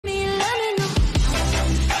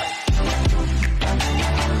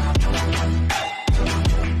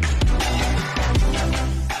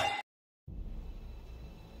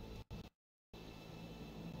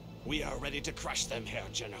ready to crush them, Herr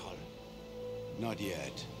General. Not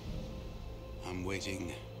yet. I'm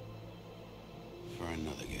waiting for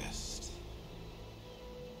another guest.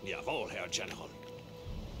 Jawohl, Herr General.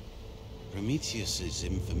 Prometheus's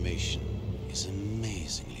information is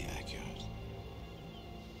amazingly accurate.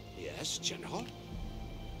 Yes, General?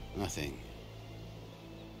 Nothing.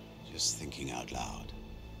 Just thinking out loud.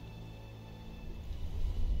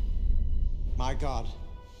 My God.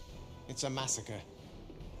 It's a massacre.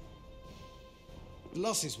 The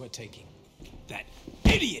losses we're taking. That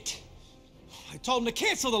idiot! I told him to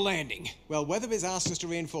cancel the landing. Well, Wetherby's asked us to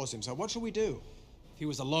reinforce him, so what shall we do? If he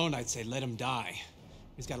was alone, I'd say let him die.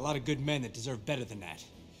 He's got a lot of good men that deserve better than that.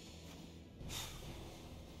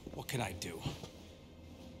 What can I do?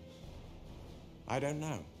 I don't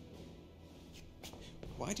know.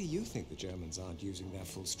 Why do you think the Germans aren't using their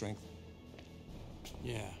full strength?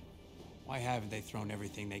 Yeah. Why haven't they thrown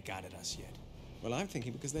everything they got at us yet? Well, I'm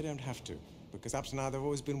thinking because they don't have to. Because up to now they've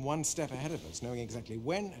always been one step ahead of us, knowing exactly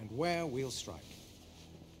when and where we'll strike.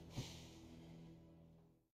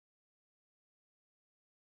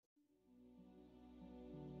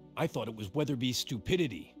 I thought it was Wetherby's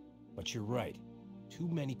stupidity. But you're right. Too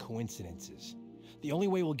many coincidences. The only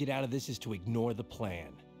way we'll get out of this is to ignore the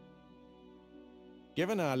plan.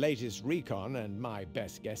 Given our latest recon and my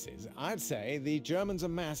best guesses, I'd say the Germans are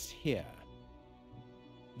massed here.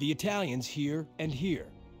 The Italians here and here.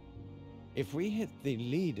 If we hit the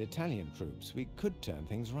lead Italian troops, we could turn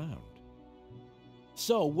things round.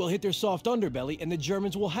 So we'll hit their soft underbelly and the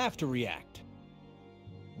Germans will have to react.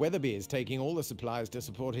 Wetherby is taking all the supplies to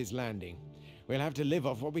support his landing. We'll have to live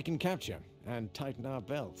off what we can capture and tighten our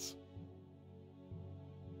belts.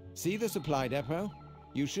 See the supply depot?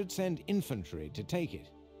 You should send infantry to take it.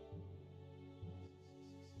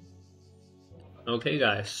 Okay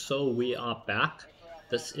guys, so we are back.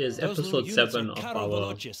 This is episode 7 of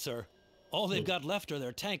our... sir. All they've got left are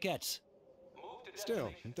their tankettes.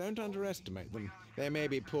 Still, don't underestimate them. They may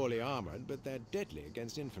be poorly armored, but they're deadly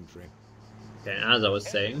against infantry. Okay, as I was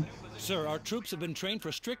saying... Sir, our troops have been trained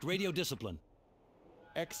for strict radio discipline.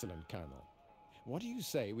 Excellent, Colonel. What do you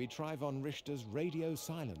say we try von Richter's radio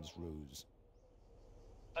silence ruse?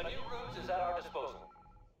 A new ruse is at our disposal.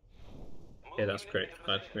 Yeah, that's great.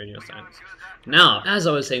 Got radio silence. Now, as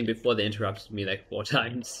I was saying before, they interrupted me like 4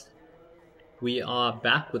 times. We are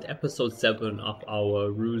back with episode 7 of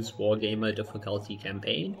our Ruse Wargamer difficulty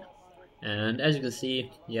campaign. And as you can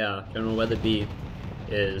see, yeah, General Wetherby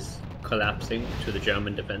is collapsing to the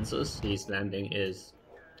German defenses. His landing is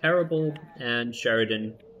terrible, and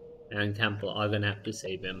Sheridan and Campbell are gonna have to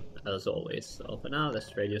save him, as always. So for now,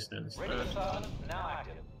 let's radio silence.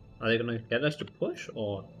 Are they gonna get us to push,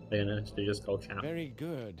 or are they gonna just go camp? Very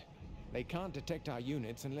good. They can't detect our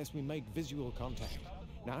units unless we make visual contact.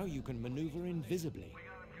 Now you can maneuver invisibly.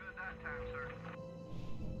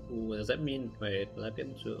 Ooh, does that mean... Wait, will I be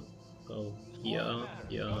able to go here,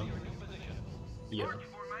 here, here?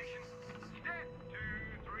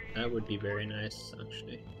 That would be very nice,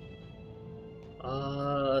 actually.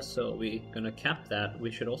 So we're gonna cap that.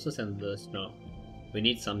 We should also send this... No. We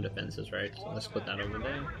need some defenses, right? So let's put that over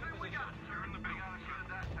there.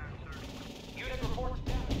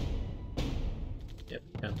 Yep,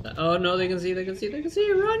 cap that. Oh no, they can see, they can see, they can see!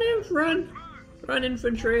 Run in, run! Run,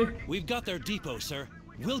 infantry! We've got their depot, sir.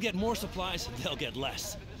 We'll get more supplies, they'll get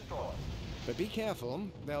less. But be careful,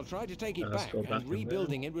 they'll try to take it back, and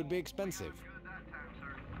rebuilding it would be expensive.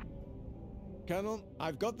 Colonel,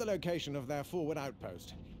 I've got the location of their forward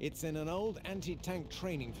outpost. It's in an old anti-tank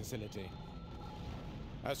training facility.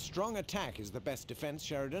 A strong attack is the best defense,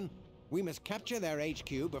 Sheridan. We must capture their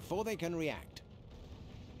HQ before they can react.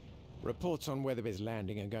 Reports on Wetherby's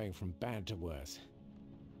landing are going from bad to worse.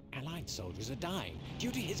 Allied soldiers are dying due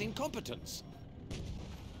to his incompetence.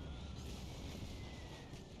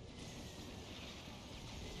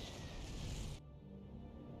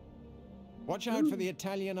 Watch out for the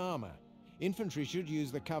Italian armor. Infantry should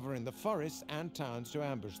use the cover in the forests and towns to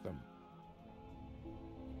ambush them.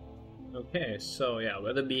 Okay, so yeah,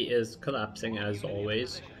 Wetherby is collapsing as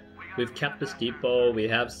always. We've kept this depot, we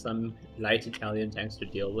have some light Italian tanks to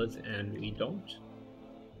deal with, and we don't.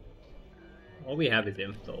 All we have is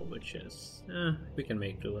info, which is... we can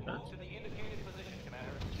make do with that.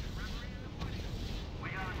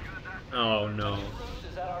 Oh no.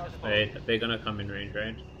 Wait, they're gonna come in range,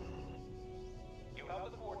 right?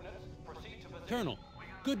 Colonel,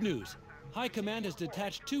 good news. High Command has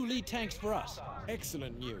detached 2 lead tanks for us.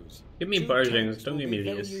 Excellent news. Give me bargings, don't give me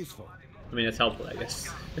these. I mean, it's helpful, I guess.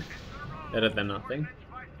 Better than nothing.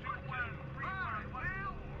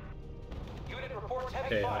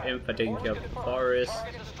 Okay, our info taking care of the forest.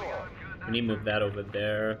 We need to move that over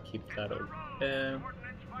there. Keep that over there.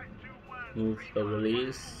 Move the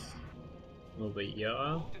release over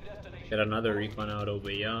here. Get another recon out over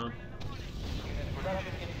here.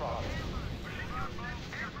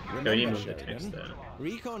 Remember, we need to move the tanks Sheridan, there.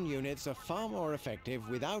 recon units are far more effective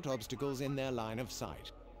without obstacles in their line of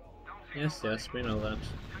sight. Yes, yes, we know that.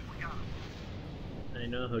 I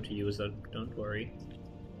know how to use it, don't worry.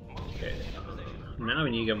 Okay, now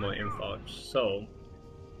we need to get more info. So,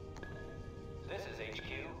 This is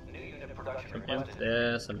HQ. New unit production some inf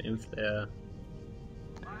there, some inf there,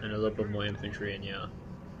 and a little bit more infantry in here.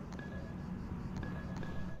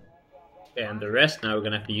 Okay, and the rest now we're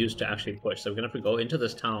gonna have to use to actually push. So we're gonna have to go into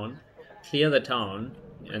this town, clear the town,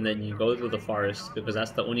 and then you go through the forest because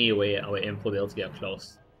that's the only way our imp will be able to get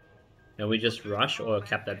close. And we just rush or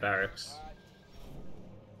cap that barracks.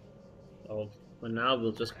 So for now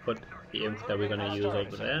we'll just put the imp that we're gonna use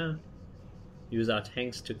over there. Use our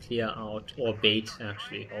tanks to clear out, or bait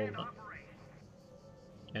actually, hold on.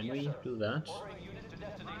 Can we do that?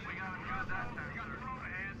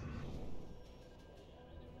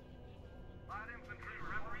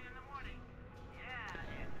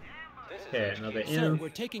 Okay, another Sir, imp. we're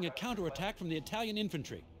taking a counterattack from the Italian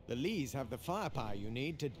infantry. The Lees have the firepower you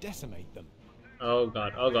need to decimate them. Oh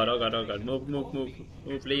god, oh god, oh god, oh god. Move, move, move,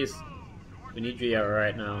 move, please. We need you here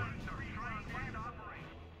right now.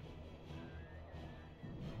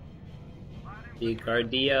 The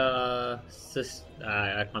Guardia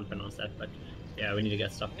I can't pronounce that, but yeah, we need to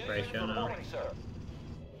get stuff right here now.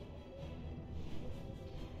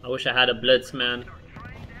 I wish I had a blitz, man.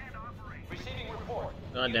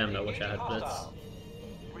 God damn, I wish I had blitz.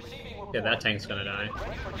 Okay, that tank's gonna die.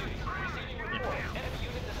 Yeah.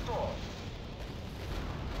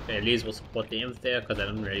 Okay, at least we'll support the inf there, because I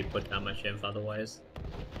don't really put that much inf otherwise.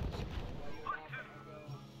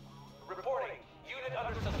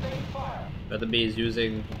 Wetherby is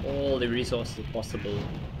using all the resources possible.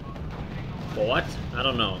 For what? I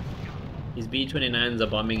don't know. His B-29s are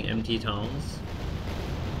bombing empty towns.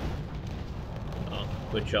 Oh,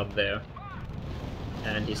 good job there.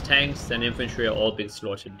 And his tanks and infantry are all being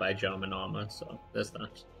slaughtered by German armor, so there's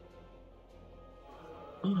that.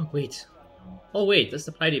 Oh, wait. Oh, wait, this is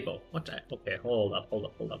the supply depot. What the? Okay, hold up, hold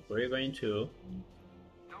up, hold up. We're going to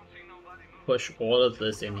push all of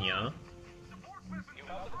this in here.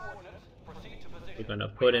 We're gonna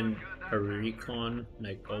put in a recon,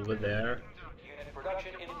 like over there.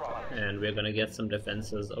 And we're gonna get some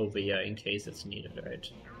defenses over here in case it's needed,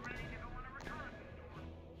 right?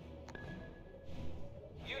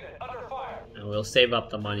 And we'll save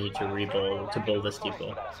up the money to rebuild, to build this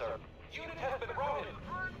depot.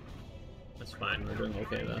 That's fine, we're doing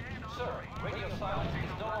okay there.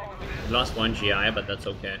 We lost one GI, but that's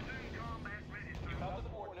okay.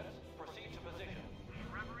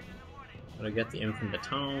 Gotta get the imp from the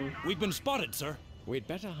town. We've been spotted, sir. We'd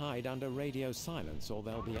better hide under radio silence or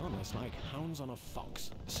they'll be on us like hounds on a fox.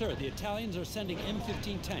 Sir, the Italians are sending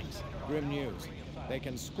M15 tanks. Grim news. They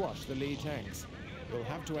can squash the Lee tanks. We'll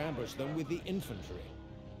have to ambush them with the infantry.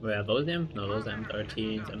 Where are those imp? No, those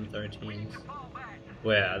M13s, M13s.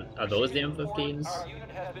 Where are those the M15s?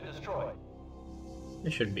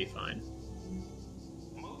 It should be fine.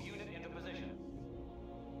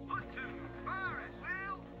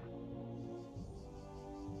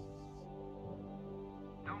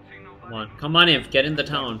 Come on, come on, Imp, get in the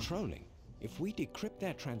town. Controlling. If we decrypt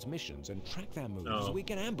their transmissions and track their moves, we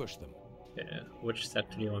can ambush them. Yeah, which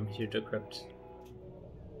sector do you want me to decrypt?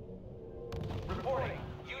 Reporting.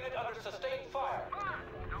 Unit under sustained fire.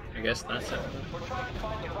 I guess that's it. We're trying to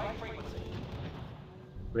find the right frequency.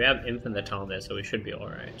 We have Imp in the town there, so we should be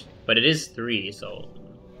alright. But it is 3, so...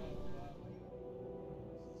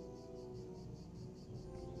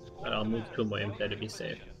 But I'll move 2 more Imp there to be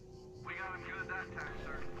safe.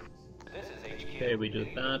 Okay, we do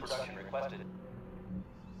that.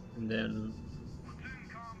 And then...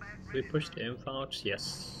 We push the Imp out?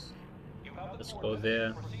 Yes. Let's go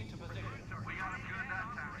there.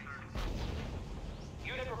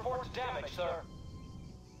 Unit reports damage, sir.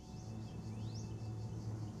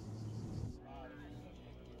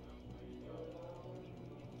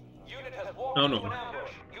 Unit has walked no. into an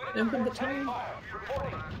ambush. Imp in the town?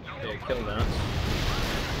 Okay, kill that.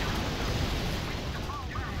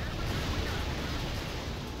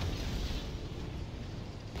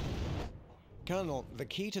 Colonel, the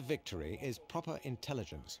key to victory is proper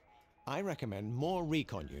intelligence. I recommend more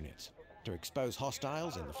recon units to expose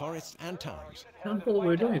hostiles in the forests and towns. Temple,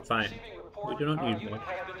 we're doing fine. We do not need more.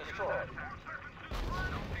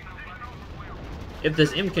 If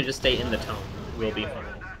this imp can just stay in the town, we'll be fine.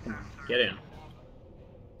 Come on, get in.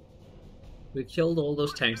 We killed all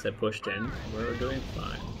those tanks that pushed in. We're doing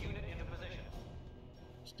fine.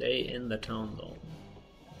 Stay in the town though.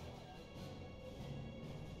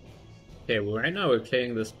 Okay, well, right now we're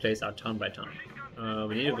clearing this place out town by town.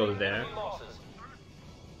 We need to go there.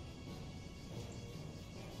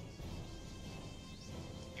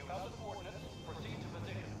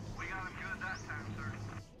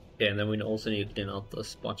 Okay, and then we also need to clean out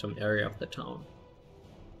this bottom area of the town.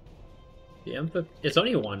 The M50, it's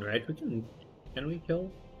only one, right? Can we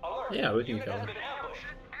kill? Yeah, we can kill it.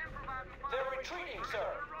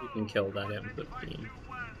 We can kill that M15.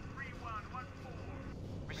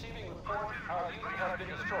 Receiving report, our unit has been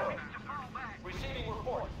destroyed. Receiving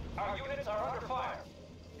report, our units are under fire.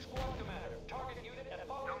 Squad commander, target unit at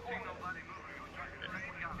following coordinates.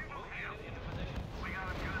 Move unit into position.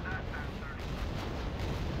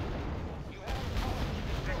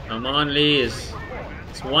 Come on, Lees.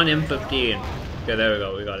 It's one M15. Okay, there we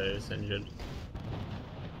go. We got it. It's injured.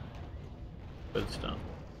 Good stuff.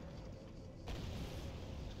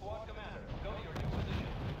 Squad commander, go to your new position.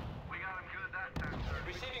 We got him good that time, sir.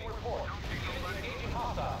 Receiving report. Unit engaging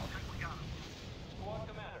hostiles. Squad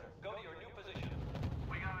commander, go to your new position.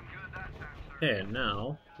 We got him good that time, sir. Okay,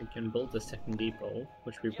 now we can build the second depot,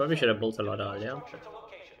 which we probably should have built a lot earlier.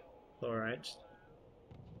 Alright.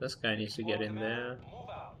 This guy needs to get in there.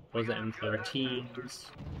 Those are M13s.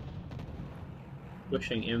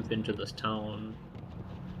 Pushing imp into this town.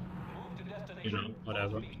 You know,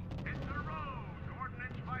 whatever.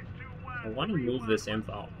 I want to move this imp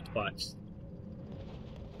out, but...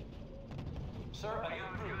 Sir, a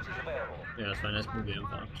new Ruse is available. Yeah, that's fine. Let's move the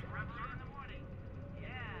imp out.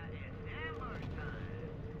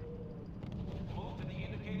 Move to the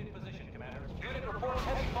indicated position, Commander. Unit reports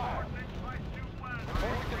heavy fire.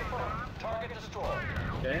 Report confirmed. Target destroyed.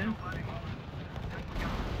 Okay.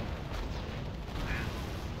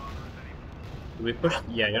 Do we push?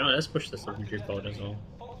 Yeah, you know, let's push this infantry boat as well.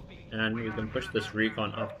 And we can push this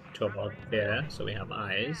recon up to about there, so we have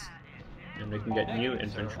eyes. And we can get new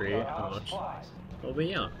infantry out over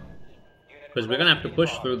here. Because we're gonna have to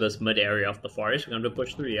push through this mid area of the forest. We're gonna have to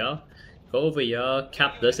push through here, go over here,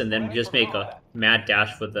 cap this, and then just make a mad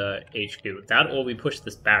dash for the HQ. That or we push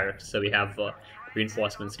this barracks so we have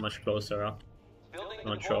reinforcements much closer up.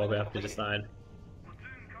 Not sure, we have to decide.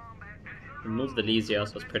 Remove the Lysia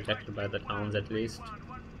so it's protected by the towns at least.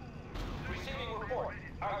 Receiving report.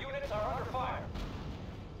 Our units are under fire.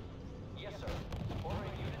 Yes, sir. Ordering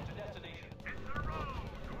unit to destination.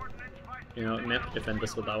 You know, we have to defend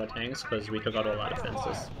this with our tanks because we took out all our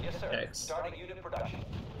defenses. Yes, sir. Yikes. Starting unit production.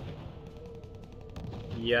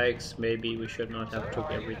 Yikes, maybe we should not have took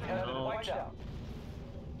everything out.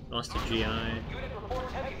 Lost a GI. Unit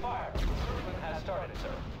reports heavy fire. Recruitment has started, sir.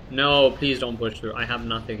 No, please don't push through. I have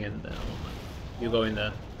nothing in there. You go in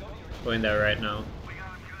there. Go in there right now.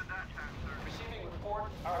 Receiving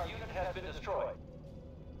report. Our unit has been destroyed.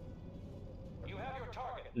 You have your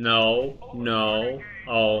target. No, no.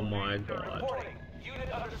 Oh my god. Reporting. Unit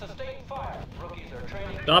under sustained fire. Rookies are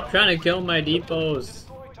training. Stop trying to kill my depots.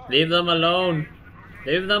 Leave them alone.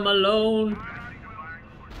 Leave them alone.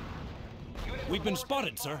 We've been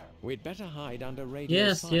spotted, sir. We'd better hide under radio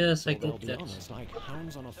Yes, silence, yes, I or they'll get be that. on us like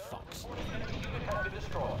hounds on a fox. Unit has been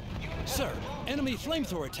destroyed. Sir, enemy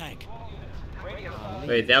flamethrower tank.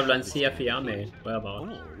 Wait, they have Lancia Fiamme.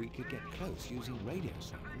 Whereabouts? Or we could get close using radio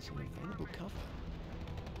silence and available cover.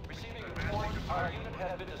 Receiving report. Our unit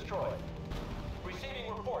has been destroyed.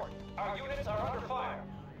 Receiving report. Our units are under fire.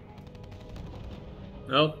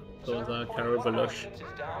 Nope, those are Carabalush.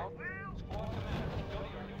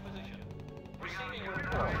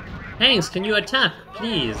 Hanks, can you attack,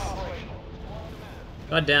 please?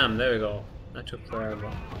 God damn, there we go. That took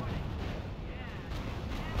forever.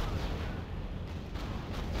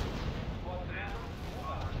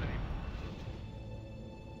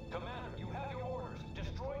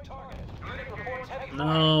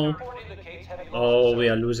 No. Oh, we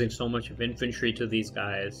are losing so much of infantry to these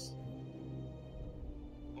guys.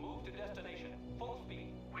 Move to destination. Full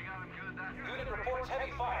speed. We got him good that time. Unit reports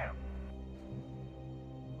heavy fire.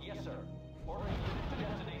 Yes, sir. Ordering unit to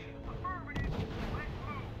destination. Affirmative. Let's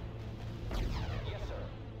move. Yes, sir.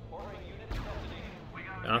 Ordering unit to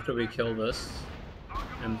destination. After we kill this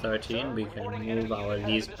M13, we can move our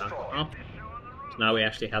Lees back up. So now we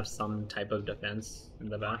actually have some type of defense in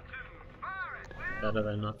the back. Better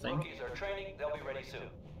than nothing. Rookies are training. They'll be ready soon.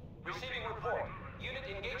 Receiving report. Unit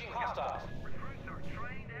engaging hostiles.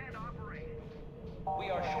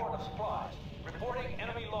 We are short of supplies. Reporting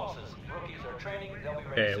enemy losses. Rookies are training. They'll be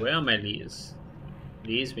ready Okay, soon. where are my Lees?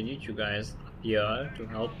 Lees, we need you guys up here to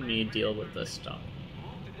help me deal with this stuff.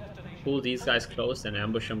 Pull these guys close and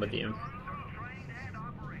ambush them with the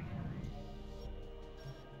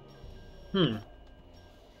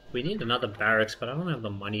We need another barracks, but I don't have the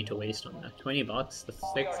money to waste on that. 20 bucks? That's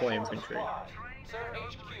like 4 infantry. Sir,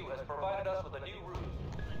 HQ has provided us with a new ruse.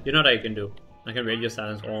 You know what I can do? I can radio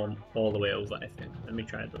silence all the way over, I think. Let me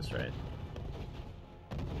try this, right?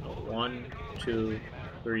 1, 2,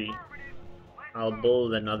 3. I'll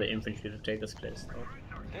build another infantry to take this place, though.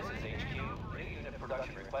 This is HQ. New unit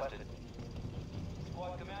production requested.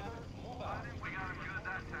 Squad commander, move out. We got him good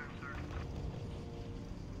that time, sir.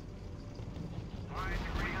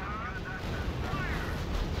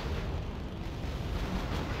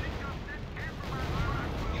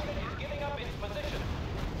 Unit is giving up its position.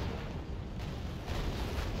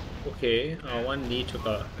 Okay, one Lee took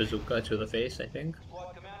a bazooka to the face, I think.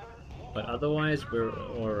 Squad commander, move But otherwise, we're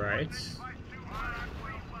alright.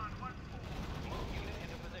 unit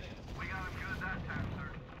into position. We got him good that time,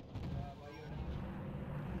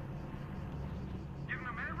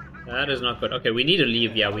 sir. That is not good. Okay, we need to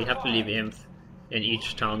leave. Yeah, we have to leave inf in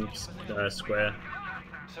each town square,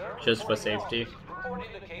 Sir, just for safety. report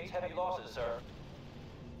indicates heavy losses, sir.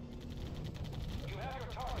 You have your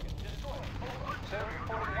target. Destroy it. Over. Sir,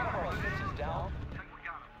 reporting one of our units is down.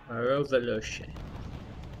 Revolution.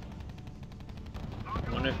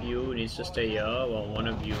 One of you needs to stay here, while one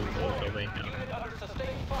of you goes over here. Unit under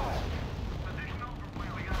sustained fire.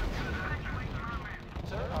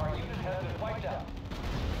 Sir, our unit has been wiped out.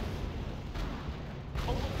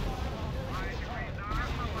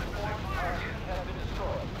 Our unit has been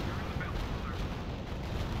destroyed.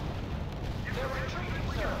 They're retreating,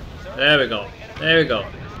 sir. Sir, There we go. There we go.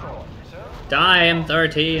 destroyed. Sir, Die,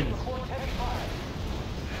 M13. report heavy fire.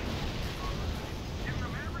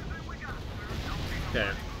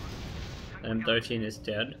 Okay. M13 is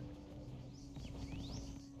dead.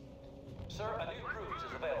 Sir, a new cruise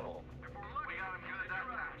is available.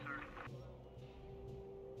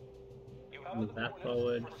 You have Move that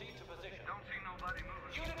forward. proceed to position.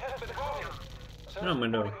 Unit has been routed. Sir, What am I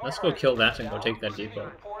gonna do? Let's go kill that and go take that depot.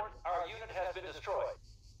 report, our unit has been destroyed.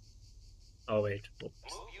 Oh wait, oops.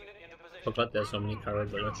 Move unit into position. Forgot there's so many cover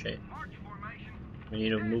militias. We need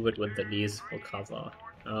to move it with the Lees for cover.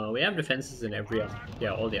 We have defenses in every,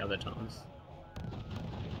 all the other towns.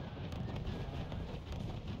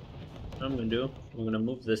 What I'm gonna do, we're gonna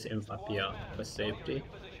move this inf up here for safety.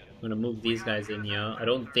 I'm gonna move these guys in here. I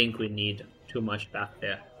don't think we need too much back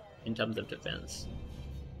there in terms of defense.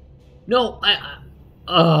 No,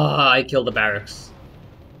 I killed the barracks.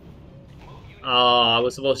 I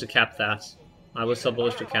was supposed to cap that. I was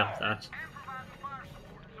supposed to cap that.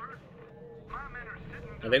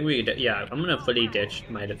 I think yeah, I'm gonna fully ditch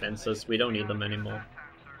my defenses. We don't need them anymore.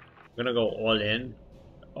 I'm gonna go all in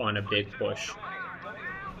on a big push.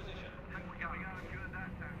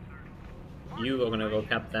 You are gonna go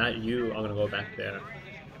cap that. You are gonna go back there.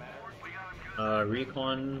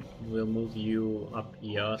 Recon, we'll move you up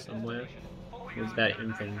here somewhere. Move that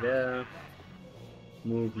infant there.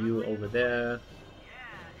 Move you over there.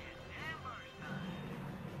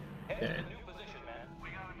 Okay.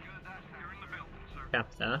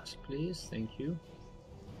 Cap that, please. Thank you.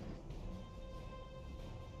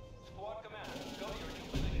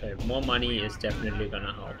 Okay, more money is definitely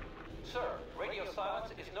gonna help. Sir, radio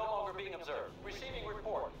silence is no longer being observed. Receiving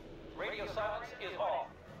report. Radio silence is off.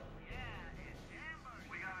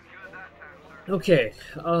 Okay,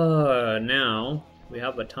 now we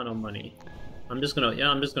have a ton of money. I'm just gonna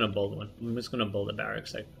build one. I'm just gonna build a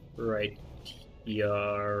barracks like right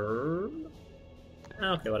here.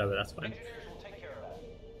 Okay, whatever, that's fine. Engineers will take care of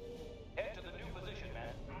that. Head to the new position,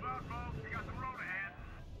 man. Move out, folks. You got the road ahead.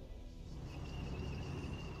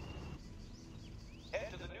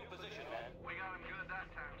 Head to the new position, man. We got him good that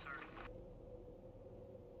time, sir.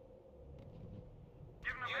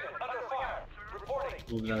 Unit under fire. Reporting.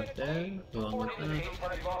 Move that there, along with that. Indicates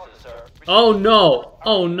heavy losses, sir. Oh no!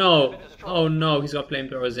 Oh no! Oh no, he's got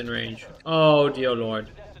flamethrowers in range. Oh dear lord.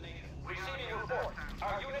 Receiving report.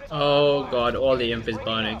 Our units Oh god, all the inf is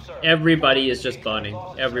burning. Everybody is just burning.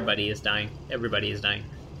 Everybody is dying. Everybody is dying.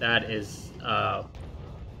 That is,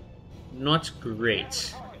 not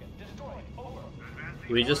great.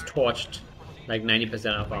 We just torched like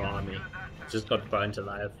 90% of our army. Just got burnt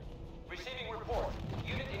alive. receiving report.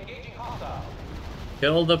 Unit engaging hostile.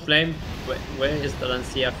 Kill the flame. Where is the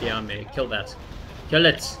Lancia Fiamme? Kill that. Kill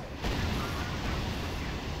it.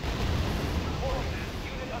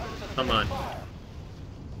 Come on.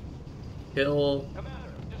 Kill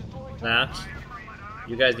that.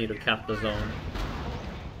 You guys need to cap the zone.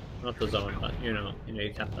 Not the zone, but you know,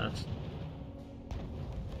 you cap that.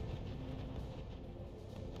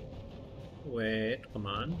 Wait, come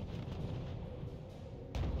on.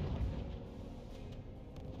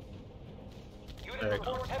 Unit There we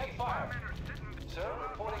go. reports heavy fire. Sir,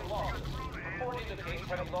 reporting losses. Report indicates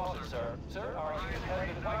heavy losses, sir. Sir, our unit has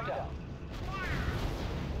been wiped out.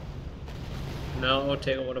 No,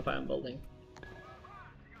 take over the fire building.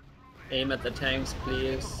 Aim at the tanks,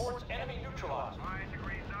 please. Reports enemy neutralized.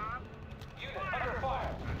 Unit under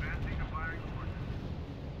fire.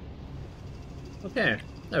 Okay,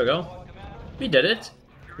 there we go. We did it.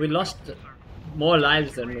 We lost more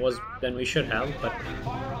lives than we should have, but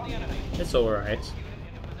it's alright.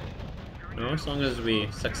 No, as long as we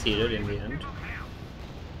succeeded in the end.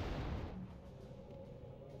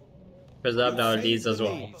 Preserved our leads as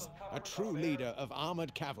well. A true leader of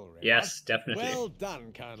armored cavalry. Yes, definitely. Well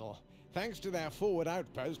done, Colonel. Thanks to their forward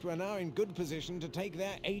outpost, we're now in good position to take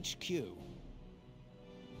their HQ.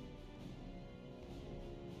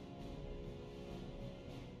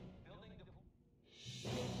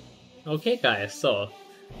 Okay guys, so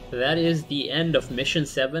that is the end of Mission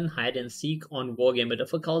 7, Hide and Seek on Wargamer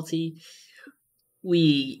difficulty.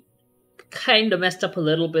 We kinda messed up a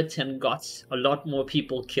little bit and got a lot more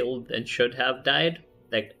people killed than should have died.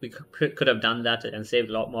 Like, we could have done that and saved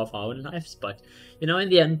a lot more of our own lives, but, you know, in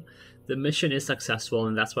the end, the mission is successful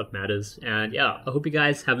and that's what matters. And yeah, I hope you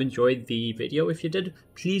guys have enjoyed the video. If you did,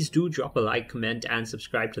 please do drop a like, comment, and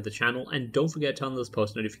subscribe to the channel. And don't forget to turn on those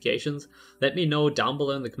post notifications. Let me know down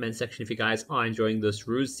below in the comment section if you guys are enjoying this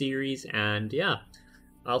Ruse series. And yeah,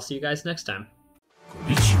 I'll see you guys next time.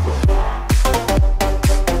 Konnichiwa.